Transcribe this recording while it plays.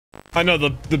I know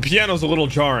the piano's a little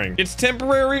jarring. It's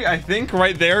temporary, I think,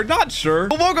 right there. Not sure.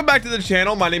 But welcome back to the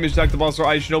channel. My name is JackTheBus, or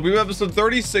ishinobi. We have episode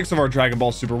 36 of our Dragon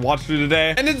Ball Super watch through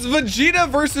today. And it's Vegeta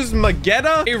versus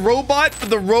Magetta, a robot. But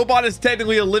the robot is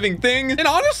technically a living thing. And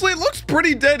honestly, it looks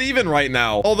pretty dead even right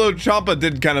now. Although Champa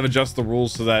did kind of adjust the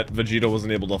rules so that Vegeta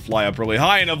wasn't able to fly up really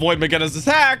high and avoid Magetta's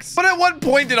attacks. But at what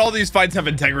point did all these fights have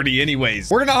integrity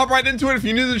anyways? We're gonna hop right into it. If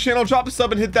you're new to the channel, drop a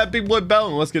sub and hit that big boy bell,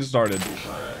 and let's get started.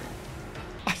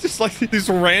 I just like these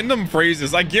random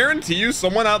phrases. I guarantee you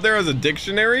someone out there has a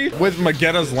dictionary with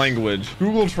Magetta's language.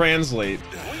 Google Translate.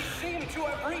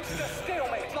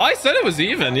 I said it was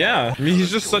even, yeah. I mean,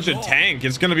 he's just such a tank.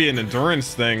 It's gonna be an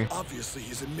endurance thing. Obviously,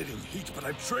 he's emitting heat, but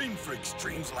I've trained for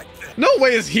extremes like this. No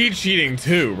way is he cheating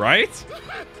too, right?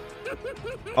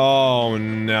 Oh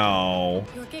no.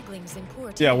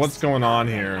 Yeah, what's going on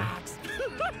here?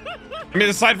 I mean,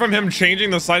 aside from him changing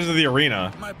the size of the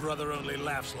arena. My brother only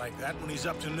laughs like that when he's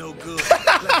up to no good.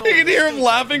 You can hear him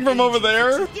laughing from over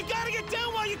there. You gotta get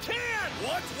down while you can.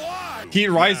 What? Why? Heat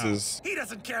rises. He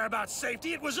doesn't care about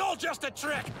safety. It was all just a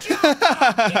trick.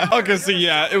 Okay, so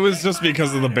yeah, it was just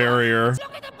because of the barrier.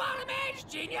 Look at the bottom edge,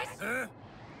 genius. Huh?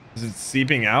 Is it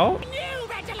seeping out?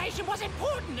 Ventilation was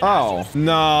important. Oh,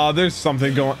 no, there's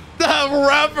something going. The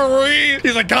referee!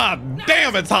 He's like, God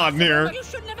damn, it's hot in here.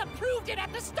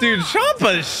 Dude,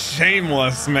 Champa's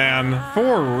shameless, man.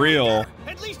 For real.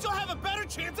 At least you'll have a better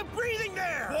chance of breathing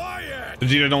there. Quiet.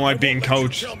 Vegeta don't like being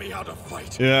coached. Tell me how to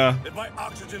fight. Yeah. If my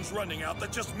oxygen's running out,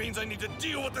 that just means I need to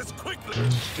deal with this quickly.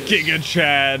 Giga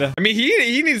Chad. I mean,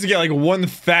 he needs to get like one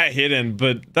fat hit in,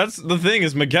 but that's the thing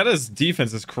is Magetta's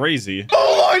defense is crazy.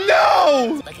 Oh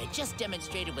no! Like I just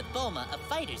demonstrated with Bulma, a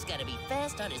fighter's gotta be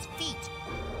fast on his feet.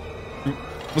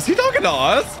 Was he talking to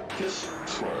us?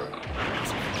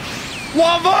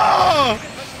 Lava!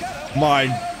 My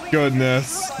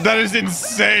goodness. That is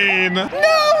insane. No,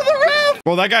 the ref!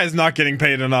 Well, that guy's not getting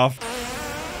paid enough.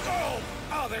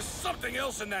 Oh, there's something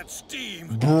else in that steam.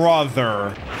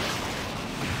 Brother.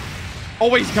 Oh,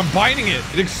 wait, he's combining it.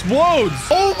 It explodes.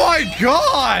 Oh my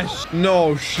gosh.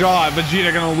 No shot.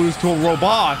 Vegeta gonna lose to a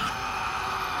robot.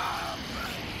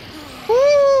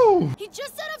 Woo! He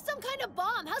just set up some kind of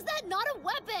bomb. How's that not a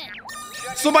weapon?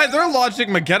 So by their logic,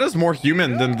 Magetta's more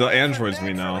human than the androids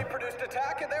we know.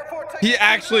 He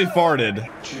actually farted.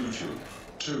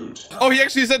 Oh, he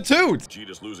actually said toot.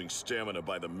 Vegeta's losing stamina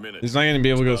by the minute. He's not going to be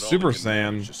able to go Super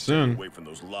Saiyan soon. Away from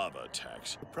those lava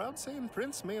attacks. The proud Saiyan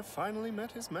Prince may have finally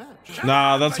met his match.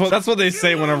 Nah, that's what they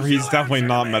say whenever he's definitely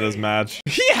not met his match.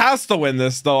 He has to win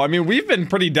this though. I mean, we've been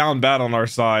pretty down bad on our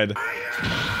side.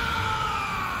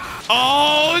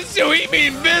 Oh, so he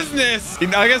mean business.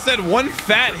 Like I said, one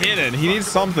fat hidden. He needs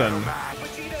something.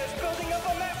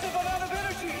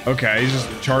 Okay, he's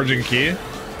just charging ki.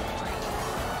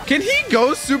 Can he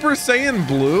go Super Saiyan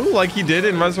Blue like he did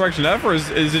in Resurrection F, or is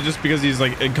it just because he's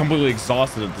like completely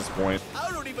exhausted at this point? I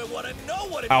don't even want to know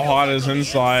what how hot is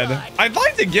inside. I'd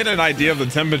like to get an idea of the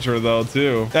temperature though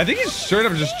too. I think he's straight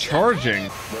up just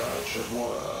charging.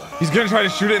 He's gonna try to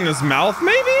shoot it in his mouth,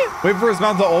 maybe? Wait for his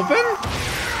mouth to open?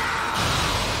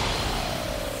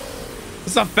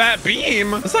 It's a fat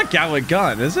beam. It's not Gallic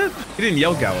Gun, is it? He didn't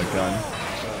yell Gallic Gun.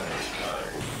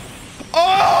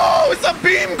 Oh, it's a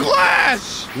beam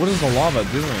clash. What is the lava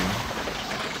doing?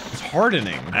 It's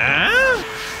hardening. Ah?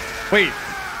 Wait,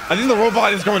 I think the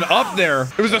robot is going up there.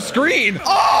 It was a screen.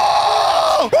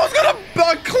 Oh, who's got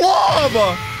a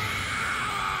club?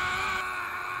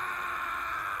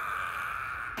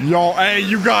 Yo, hey,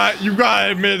 you got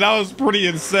to admit that was pretty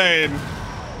insane.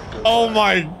 Oh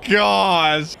my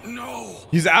gosh. No.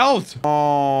 He's out.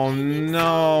 Oh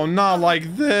no, not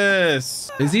like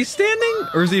this. Is he standing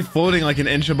or is he floating like an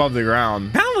inch above the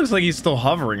ground? Kind of looks like he's still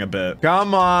hovering a bit.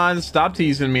 Come on, stop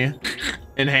teasing me.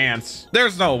 Enhance.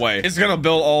 There's no way. It's gonna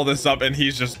build all this up and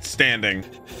he's just standing.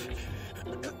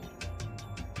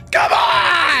 Come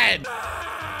on!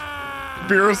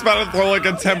 Beerus about to throw like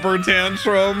a temper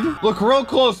tantrum. Look real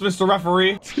close, Mr.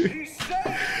 Referee.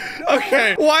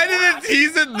 Okay, why did it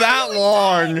tease it that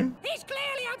long? He's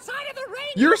clearly outside of the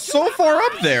range. You're so far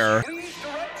up there. Please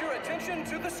direct your attention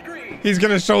to the screen. He's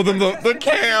gonna show them the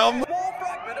cam.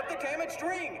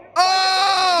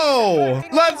 Oh,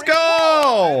 let's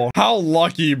go. How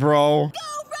lucky, bro.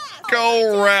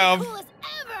 Go ref.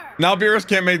 Now Beerus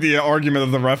can't make the argument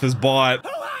that the ref is bought.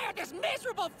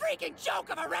 Freaking joke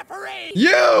of a referee.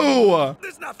 You!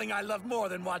 There's nothing I love more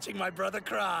than watching my brother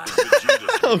cry.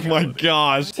 Oh my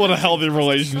gosh, what a healthy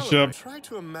relationship. Try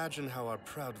to imagine how our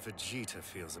proud Vegeta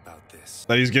feels about this.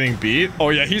 That he's getting beat? Oh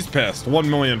yeah, he's pissed.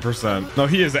 1,000,000%. No,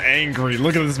 he is angry.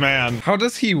 Look at this man. How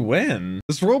does he win?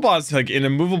 This robot's like an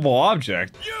immovable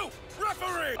object. You,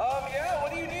 referee! Yeah,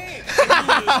 what do you need?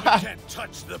 can't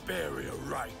touch the barrier,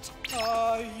 right?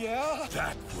 Yeah.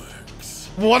 That works.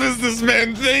 What is this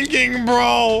man thinking,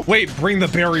 bro? Wait, bring the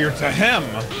barrier to him.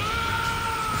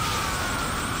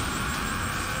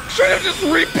 Should have just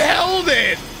repelled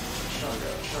it.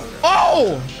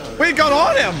 Oh, wait, got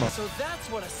on him. So that's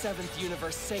what a 7th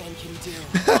universe Saiyan can do.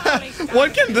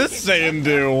 What can this Saiyan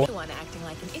do? The one acting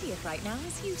like an idiot right now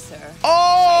is you, sir.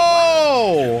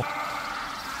 Oh!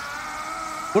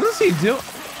 What does he do?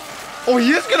 Oh,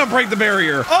 he is gonna break the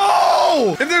barrier.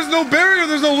 Oh! If there's no barrier,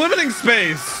 there's no limiting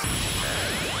space.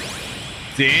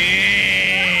 Dang.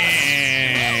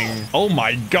 Oh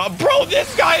my God, bro,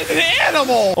 this guy is an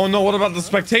animal. Oh no, what about the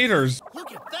spectators?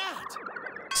 Look at that.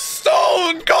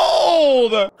 Stone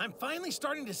cold. I'm finally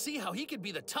starting to see how he could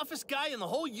be the toughest guy in the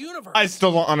whole universe. I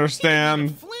still don't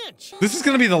understand. Flinch. This is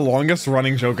gonna be the longest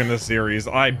running joke in this series.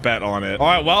 I bet on it. All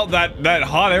right, well, that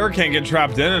hot air can't get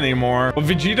trapped in anymore. But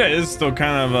Vegeta is still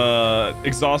kind of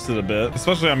exhausted a bit,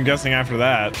 especially I'm guessing after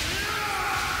that.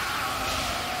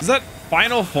 Is that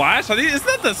Final Flash? I think, isn't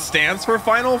that the stance for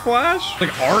Final Flash?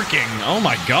 Like arcing. Oh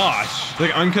my gosh.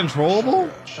 Like uncontrollable?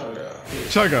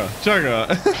 Chugga.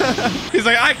 He's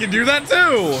like, I can do that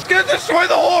too. It's gonna destroy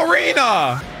the whole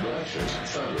arena.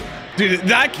 Dude,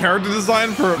 that character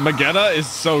design for Magetta is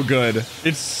so good.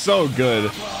 It's so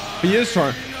good. He is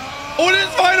trying. Oh, it is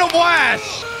Final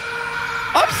Flash.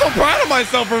 I'm so proud of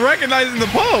myself for recognizing the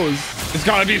pose. It's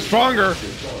gotta be stronger.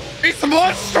 It's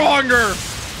much stronger.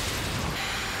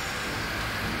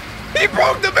 He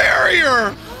broke the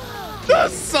barrier. The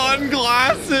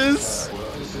sunglasses.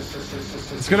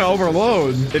 It's gonna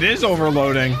overload. It is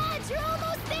overloading.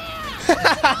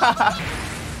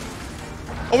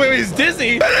 Oh wait, he's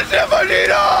dizzy. Finish it,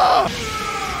 Vegeta!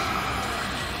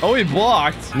 Oh, he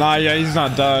blocked. Nah, yeah, he's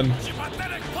not done.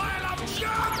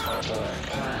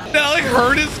 That like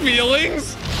hurt his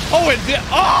feelings. Oh, it did.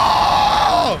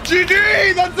 Oh,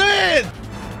 GG, that's it.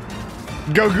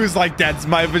 Goku's like, that's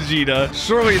my Vegeta.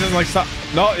 Surely he doesn't like stop.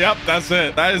 No, yep, that's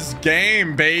it. That is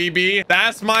game, baby.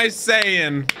 That's my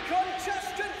Saiyan.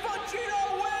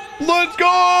 Let's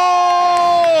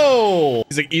go!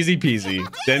 He's like, easy peasy.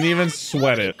 Didn't even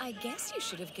sweat it. I guess you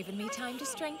should have given me time to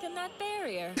strengthen that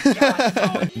barrier.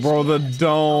 Bro, the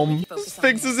dome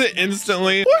fixes it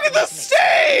instantly. Look at the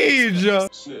stage!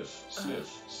 Sniff,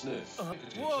 sniff, sniff.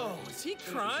 Whoa, is he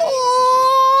crying?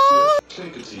 Oh,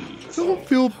 Take a tea. don't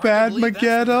feel bad,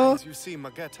 Magetta. As you see,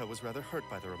 Magetta was rather hurt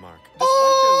by the remark. Despite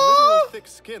Oh. their literal thick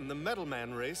skin, the Metal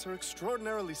Man race are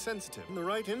extraordinarily sensitive. And the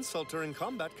right insult during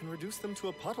combat can reduce them to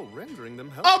a puddle, rendering them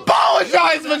helpless.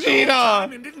 Apologize,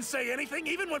 Vegeta! And didn't say anything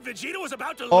even when Vegeta was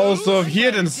about to lose. Also, if he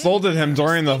had insulted him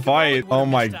during the fight, oh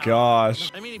my gosh.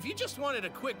 I mean, if you just wanted a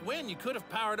quick win, you could have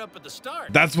powered up at the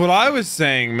start. That's what I was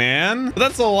saying, man. But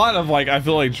that's a lot of like, I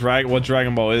feel like what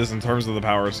Dragon Ball is in terms of the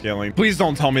power scaling. Please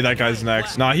don't tell me that guy's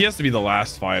next. Nah, he has to be the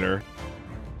last fighter.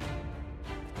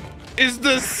 Is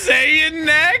the Saiyan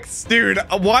next? Dude,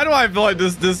 why do I feel like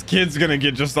this kid's gonna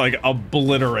get just like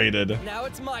obliterated? Now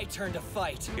it's my turn to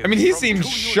fight. I mean, he seems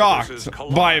shocked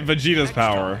by Vegeta's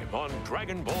power.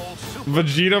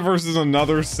 Vegeta versus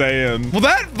another Saiyan. Well,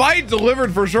 that fight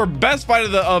delivered for sure. Best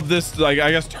fight of this, like, I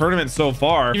guess, tournament so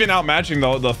far. Even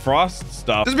outmatching the Frost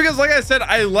stuff. Just because, like I said,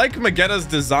 I like Magetta's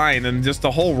design and just the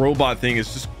whole robot thing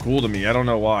is just cool to me. I don't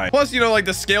know why. Plus, you know, like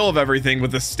the scale of everything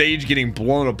with the stage getting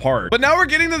blown apart. But now we're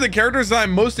getting to the characters that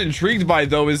I'm most intrigued by,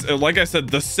 though, is, like I said,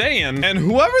 the Saiyan. And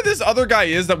whoever this other guy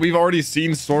is that we've already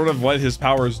seen sort of what his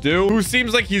powers do, who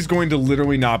seems like he's going to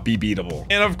literally not be beatable.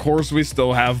 And of course, we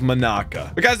still have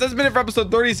Manaka. But guys, that's been it for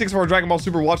episode 36 of our Dragon Ball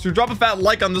Super watch through. Drop a fat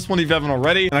like on this one if you haven't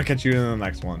already, and I'll catch you in the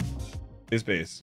next one. Peace.